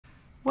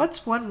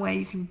What's one way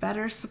you can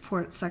better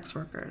support sex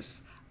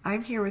workers?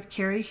 I'm here with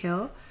Carrie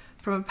Hill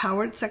from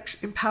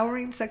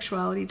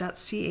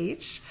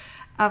empoweringsexuality.ch.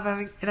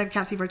 And I'm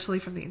Kathy Bertoli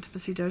from the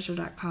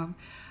intimacydojo.com.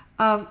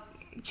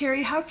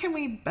 Carrie, how can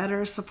we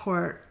better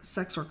support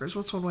sex workers?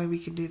 What's one way we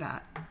can do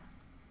that?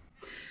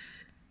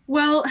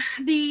 Well,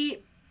 the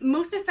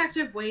most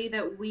effective way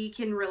that we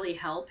can really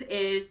help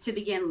is to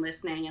begin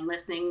listening and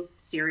listening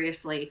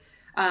seriously.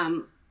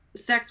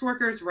 Sex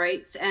workers'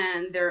 rights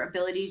and their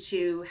ability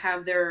to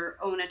have their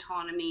own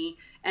autonomy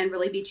and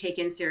really be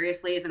taken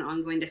seriously is an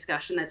ongoing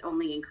discussion that's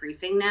only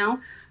increasing now.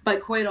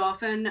 But quite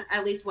often,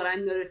 at least what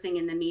I'm noticing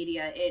in the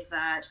media, is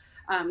that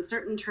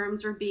certain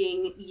terms are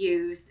being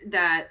used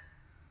that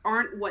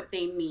aren't what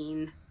they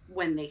mean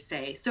when they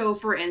say. So,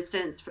 for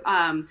instance,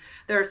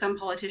 there are some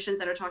politicians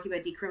that are talking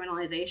about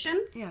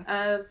decriminalization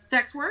of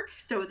sex work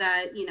so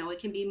that, it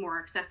can be more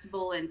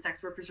accessible and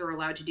sex workers are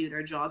allowed to do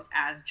their jobs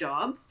as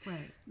jobs.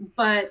 Right.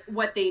 But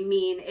what they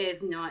mean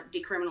is not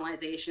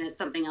decriminalization. It's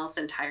something else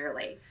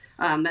entirely.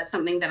 That's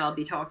something that I'll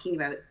be talking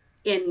about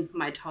in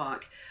my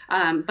talk.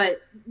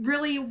 But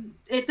really,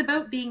 it's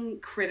about being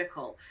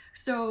critical.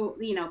 So,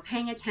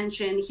 paying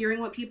attention, hearing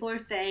what people are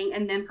saying,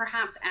 and then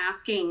perhaps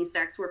asking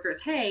sex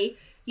workers, hey,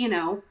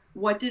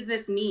 what does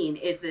this mean?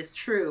 Is this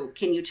true?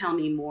 Can you tell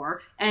me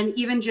more? And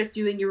even just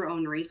doing your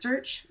own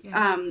research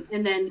and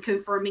then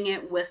confirming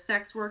it with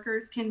sex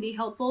workers can be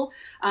helpful.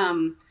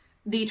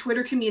 The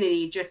Twitter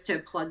community, just to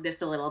plug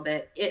this a little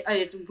bit, it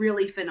is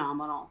really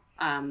phenomenal.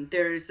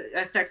 There's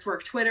a sex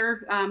work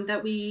Twitter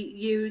that we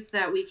use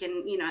that we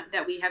can,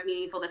 that we have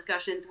meaningful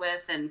discussions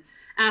with and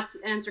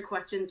answer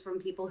questions from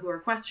people who are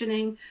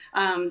questioning.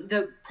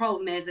 The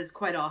problem is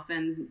quite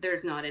often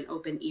there's not an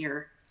open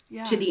ear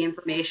to the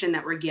information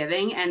that we're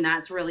giving, and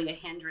that's really a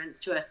hindrance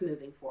to us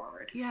moving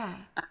forward. Yeah.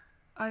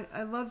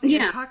 I love that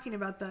you're talking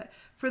about that.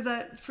 For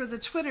the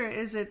Twitter,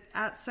 is it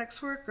at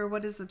sex work, or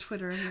what is the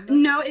Twitter handle?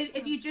 No,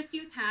 if you just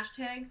use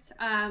hashtags,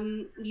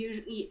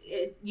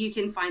 you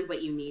can find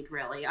what you need,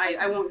 really.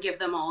 I won't give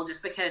them all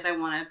just because I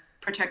want to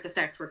protect the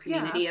sex work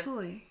community. Yeah,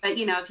 absolutely. But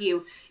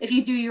if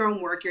you do your own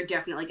work, you're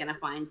definitely going to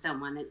find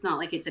someone. It's not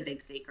like it's a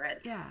big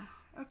secret. Yeah.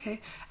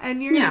 Okay.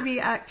 And you're going to be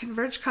at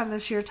ConvergeCon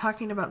this year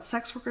talking about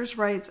sex workers'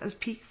 rights as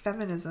peak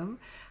feminism,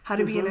 how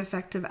to be an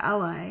effective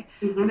ally.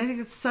 And I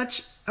think it's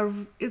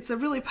it's a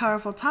really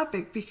powerful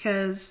topic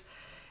because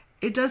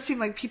it does seem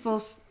like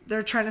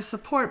they're trying to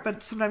support,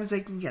 but sometimes they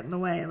can get in the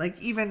way. Like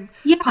even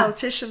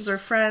politicians or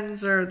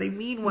friends, or they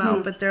mean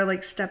well, but they're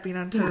like stepping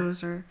on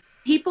toes. Or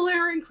people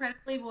are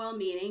incredibly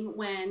well-meaning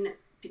when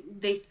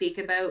they speak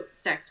about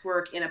sex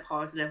work in a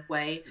positive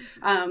way.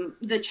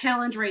 The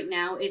challenge right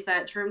now is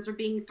that terms are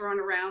being thrown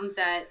around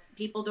that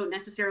people don't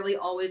necessarily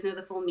always know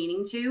the full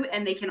meaning to,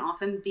 and they can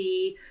often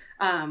be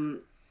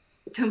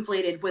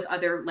conflated with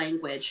other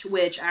language,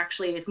 which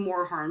actually is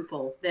more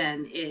harmful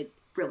than it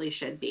really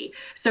should be.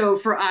 So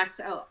for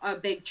us, a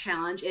big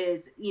challenge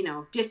is,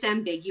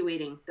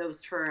 disambiguating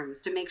those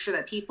terms to make sure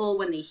that people,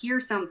 when they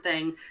hear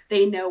something,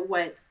 they know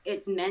what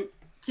it's meant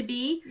to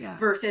be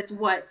versus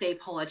what, say,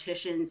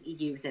 politicians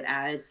use it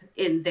as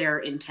in their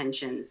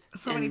intentions.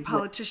 So many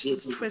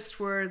politicians twist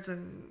words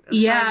and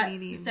assign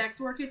meanings. Sex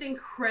work is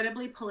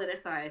incredibly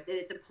politicized. It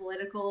is a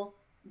political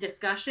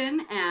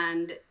discussion,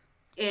 and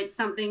it's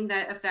something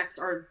that affects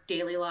our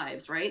daily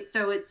lives, right?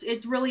 So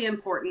it's really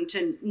important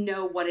to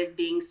know what is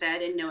being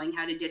said and knowing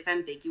how to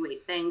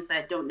disambiguate things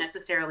that don't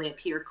necessarily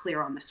appear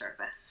clear on the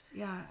surface.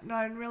 Yeah, no,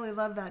 I really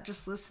love that.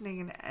 Just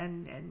listening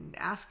and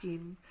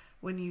asking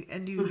when you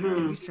do your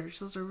research.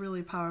 Those are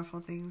really powerful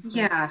things.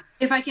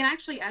 If I can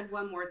actually add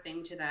one more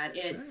thing to that,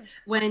 it's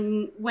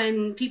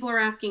when people are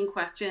asking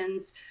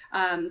questions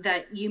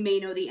that you may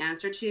know the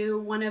answer to,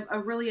 one of a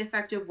really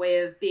effective way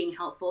of being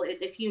helpful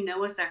is if you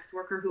know a sex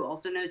worker who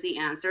also knows the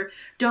answer,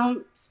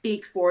 don't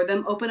speak for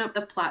them. Open up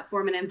the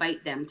platform and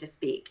invite them to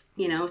speak.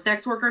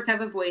 Sex workers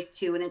have a voice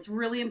too, and it's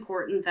really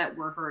important that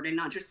we're heard and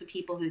not just the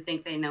people who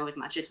think they know as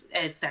much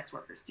as sex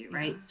workers do,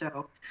 right?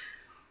 So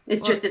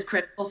it's just as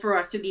critical for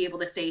us to be able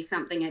to say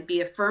something and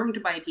be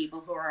affirmed by people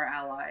who are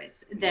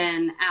allies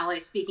than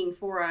allies speaking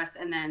for us,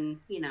 and then,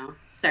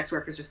 sex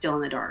workers are still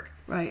in the dark.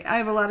 Right. I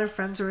have a lot of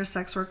friends who are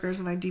sex workers,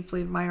 and I deeply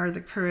admire the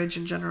courage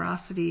and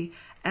generosity,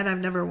 and I've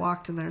never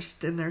walked in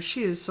their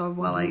shoes. So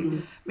while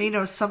I may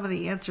know some of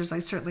the answers, I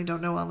certainly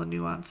don't know all the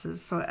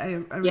nuances. So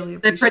I really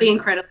appreciate it's a pretty that.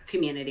 incredible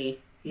community.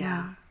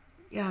 Yeah,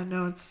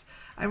 no,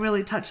 I'm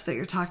really touched that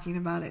you're talking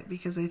about it,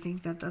 because I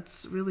think that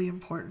that's really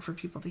important for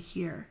people to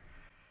hear.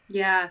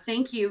 Yeah,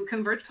 thank you.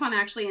 ConvergeCon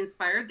actually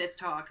inspired this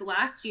talk.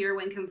 Last year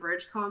when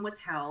ConvergeCon was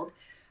held,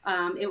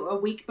 a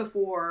week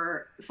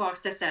before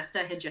FOSTA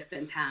SESTA had just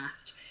been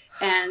passed.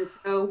 And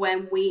so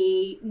at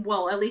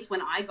least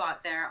when I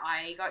got there,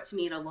 I got to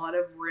meet a lot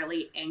of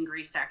really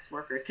angry sex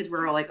workers, because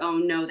we're all like, oh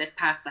no, this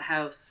passed the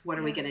House. What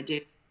are we going to do?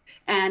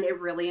 And it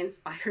really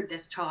inspired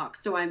this talk.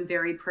 So I'm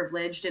very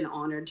privileged and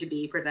honored to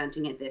be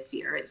presenting it this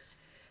year.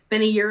 It's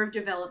been a year of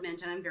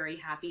development, and I'm very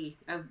happy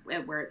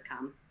at where it's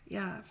come.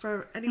 Yeah,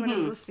 for anyone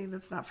who's listening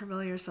that's not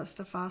familiar,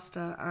 SESTA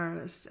FOSTA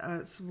are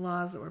some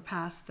laws that were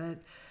passed that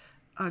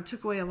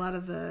took away a lot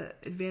of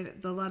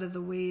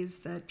the ways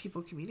that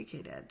people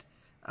communicated.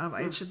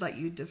 I should let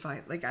you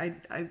define. Like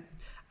I'm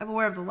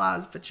aware of the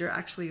laws, but you're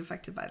actually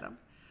affected by them.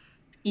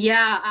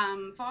 Yeah,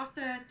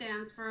 FOSTA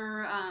stands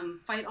for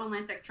Fight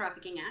Online Sex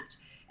Trafficking Act,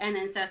 and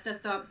then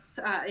SESTA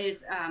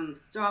is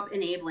Stop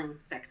Enabling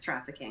Sex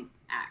Trafficking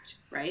Act,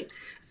 right?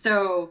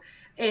 So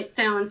it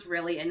sounds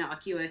really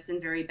innocuous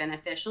and very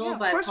beneficial, yeah,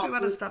 but of course we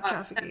want to stop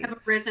trafficking. That have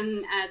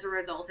arisen as a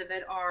result of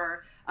it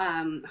are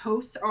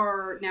hosts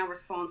are now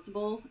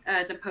responsible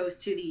as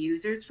opposed to the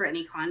users for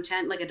any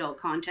content, like adult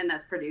content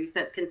that's produced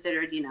that's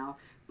considered,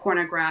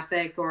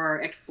 pornographic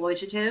or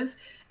exploitative,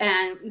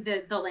 and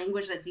the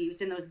language that's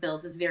used in those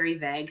bills is very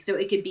vague, so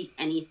it could be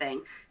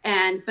anything.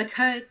 And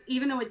because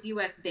even though it's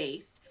US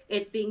based,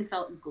 it's being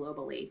felt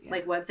globally.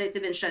 Like websites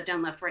have been shut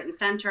down left, right, and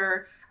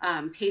center.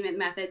 Payment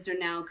methods are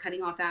now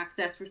cutting off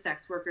access for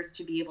sex workers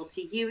to be able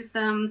to use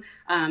them.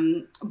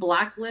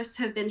 Blacklists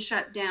have been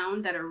shut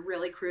down that are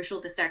really crucial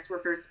to sex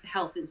workers'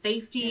 health and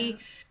safety.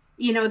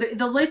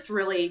 The list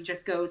really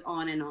just goes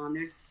on and on.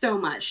 There's so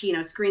much,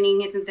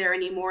 screening isn't there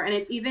anymore. And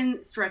it's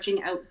even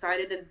stretching outside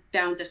of the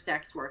bounds of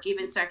sex work.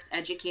 Even sex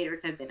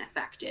educators have been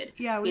affected.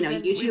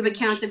 YouTube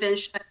accounts have been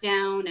shut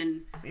down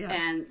and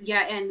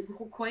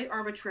quite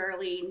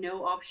arbitrarily,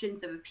 no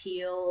options of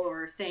appeal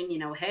or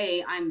saying,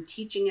 hey, I'm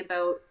teaching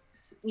about,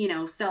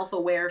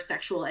 self-aware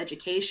sexual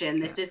education.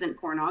 This isn't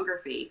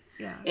pornography.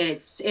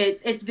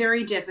 It's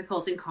very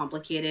difficult and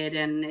complicated,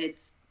 and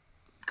it's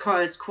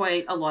caused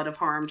quite a lot of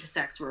harm to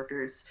sex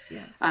workers.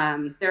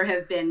 There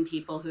have been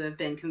people who have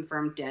been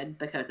confirmed dead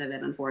because of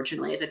it,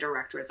 unfortunately, as a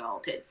direct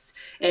result.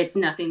 It's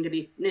nothing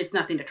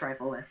to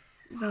trifle with.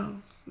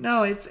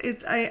 No,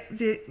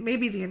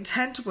 maybe the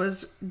intent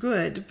was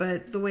good,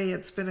 but the way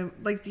it's been,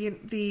 like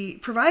the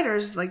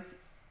providers, like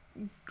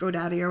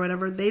GoDaddy or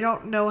whatever, they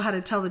don't know how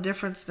to tell the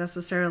difference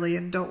necessarily,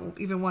 and don't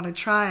even want to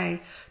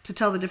try to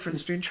tell the difference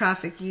between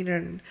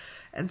trafficking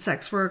and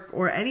sex work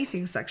or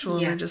anything sexual.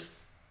 And they're just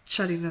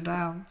shutting it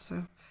down.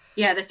 So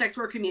the sex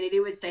work community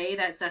would say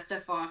that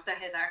SESTA FOSTA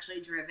has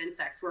actually driven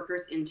sex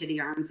workers into the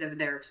arms of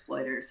their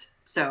exploiters.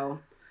 So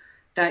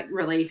that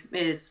really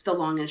is the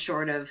long and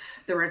short of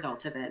the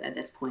result of it at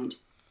this point.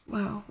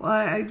 Wow.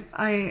 Well,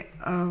 I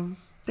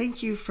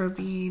thank you for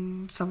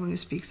being someone who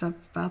speaks up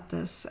about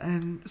this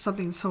and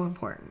something so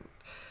important.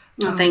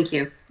 Well, thank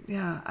you.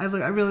 Yeah, I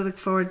really look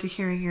forward to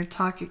hearing your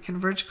talk at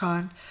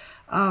ConvergeCon.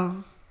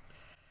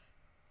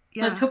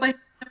 Let's hope I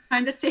have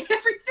time to say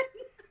everything.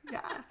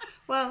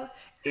 Well,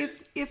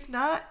 if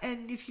not,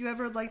 and if you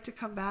ever like to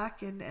come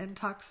back and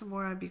talk some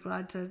more, I'd be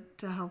glad to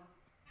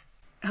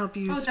help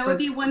you. That would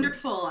be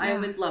wonderful. I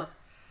would love.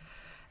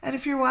 And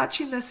if you're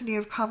watching this and you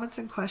have comments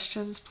and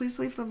questions, please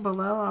leave them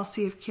below. I'll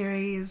see if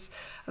Carrie is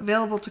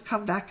available to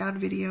come back on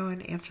video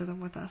and answer them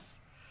with us.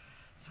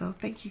 So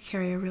thank you,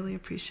 Carrie. I really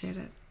appreciate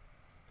it.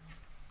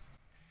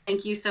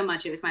 Thank you so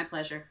much. It was my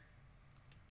pleasure.